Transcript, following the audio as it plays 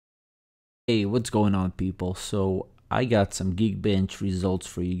Hey, what's going on, people? So I got some Geekbench results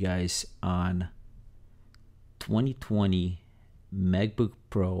for you guys on 2020 MacBook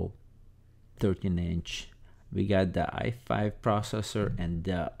Pro 13-inch. We got the i5 processor and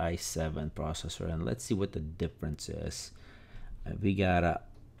the i7 processor, and let's see what the difference is. We got a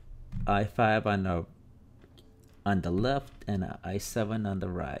i5 on the left and a i7 on the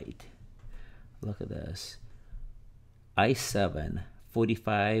right. Look at this. i7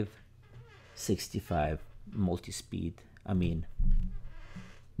 4565 multi-speed,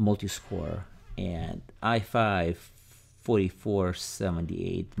 multi-score, and i5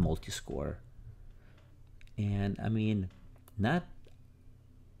 4478 multi-score. And not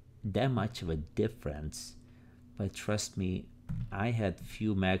that much of a difference, but trust me, I had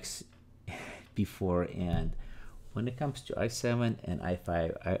few Macs before, and when it comes to i7 and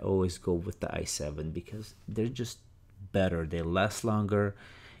i5, I always go with the i7 because they're just better. They last longer.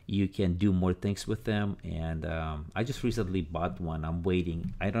 You can do more things with them, and I just recently bought one. I'm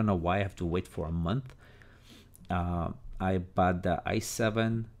waiting. I don't know why I have to wait for a month. I bought the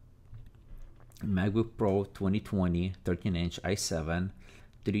i7 MacBook Pro 2020 13-inch i7,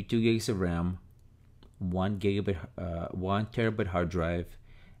 32 gigs of RAM, 1 terabyte hard drive,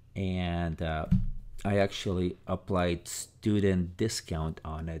 and I actually applied student discount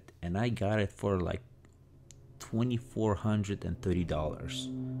on it, and I got it for like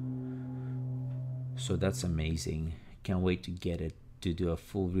 $2,430. So that's amazing. Can't wait to get it, to do a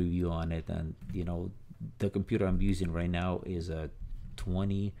full review on it. And the computer I'm using right now is a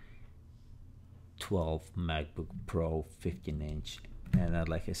 2012 MacBook Pro 15-inch, and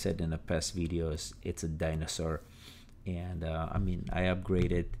like I said in the past videos, it's a dinosaur. And I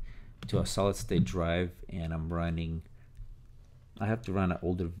upgraded to a solid state drive, and I have to run an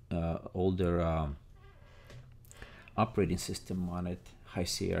older operating system on it, High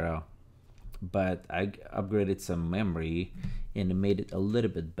Sierra, but I upgraded some memory and it made it a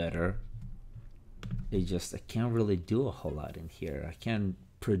little bit better. I can't really do a whole lot in here. I can't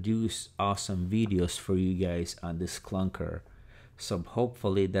produce awesome videos for you guys on this clunker, so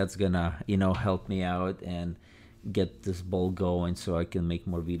hopefully that's gonna help me out and get this ball going so I can make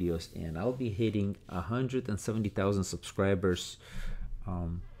more videos. And I'll be hitting 170,000 subscribers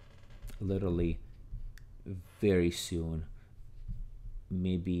literally very soon,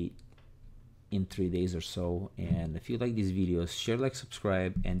 maybe in 3 days or so. And if you like these videos, share, like,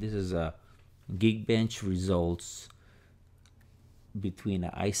 subscribe. And this is a Geekbench results between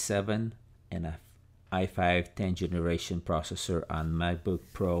an i7 and a i5 10th generation processor on MacBook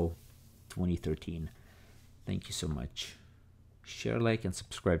Pro 2013. Thank you so much. Share, like, and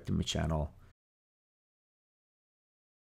subscribe to my channel.